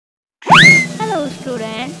Hello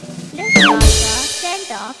students, let's start the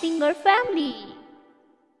Santa Finger Family.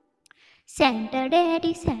 Santa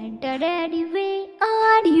Daddy, where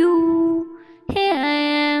are you? Here I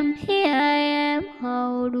am,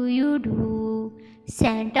 how do you do?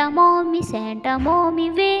 Santa Mommy,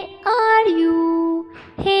 where are you?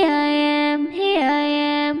 Here I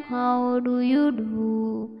am, how do you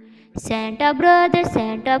do? Santa brother,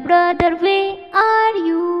 where are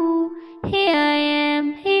you? Here I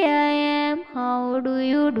am, how do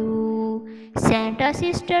you do? Santa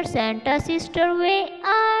sister, where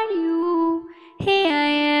are you? Here I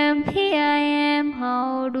am,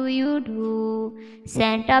 how do you do?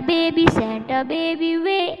 Santa baby,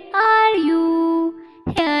 where are you?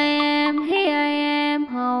 Here I am,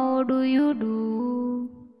 how do you do?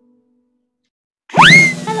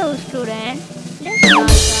 Hello students, let's start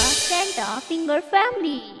the Santa Finger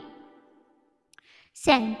Family.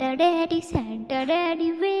 Santa Daddy,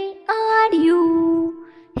 where are you?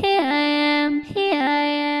 Here I am,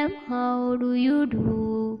 how do you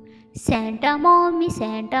do? Santa Mommy,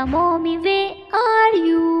 where are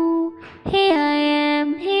you? Here I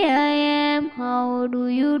am, how do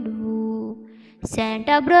you do?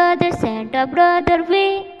 Santa brother,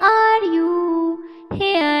 where are you?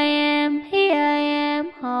 Here I am,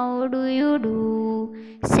 how do you do?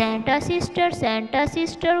 Santa sister,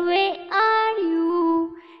 where are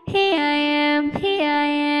you? Here I am,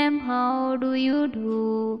 how do you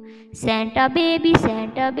do? Santa baby,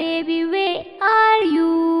 where are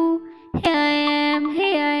you? Here I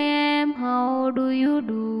am, how do you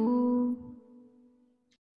do?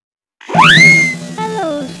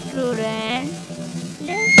 Hello students,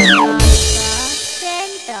 let's start the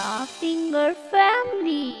Santa Finger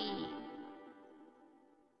Family.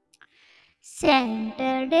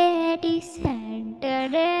 Santa Daddy,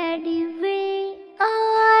 where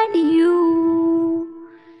are you?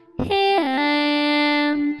 Here I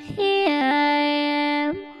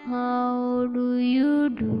am, how do you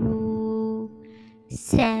do?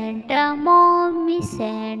 Santa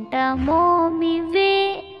Mommy,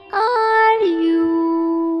 where are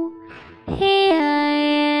you? Here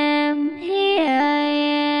I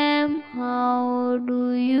am, how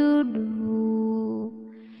do you do?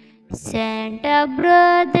 Santa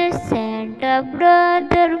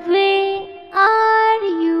brother, where are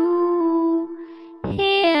you?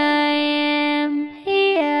 Here I am,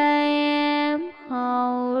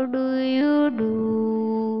 how do you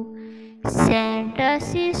do? Santa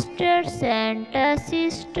sister,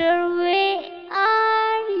 where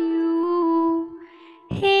are you?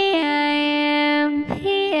 Here I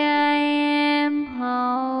am,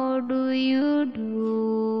 how do you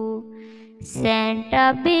do?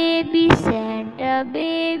 Santa baby,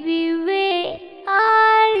 where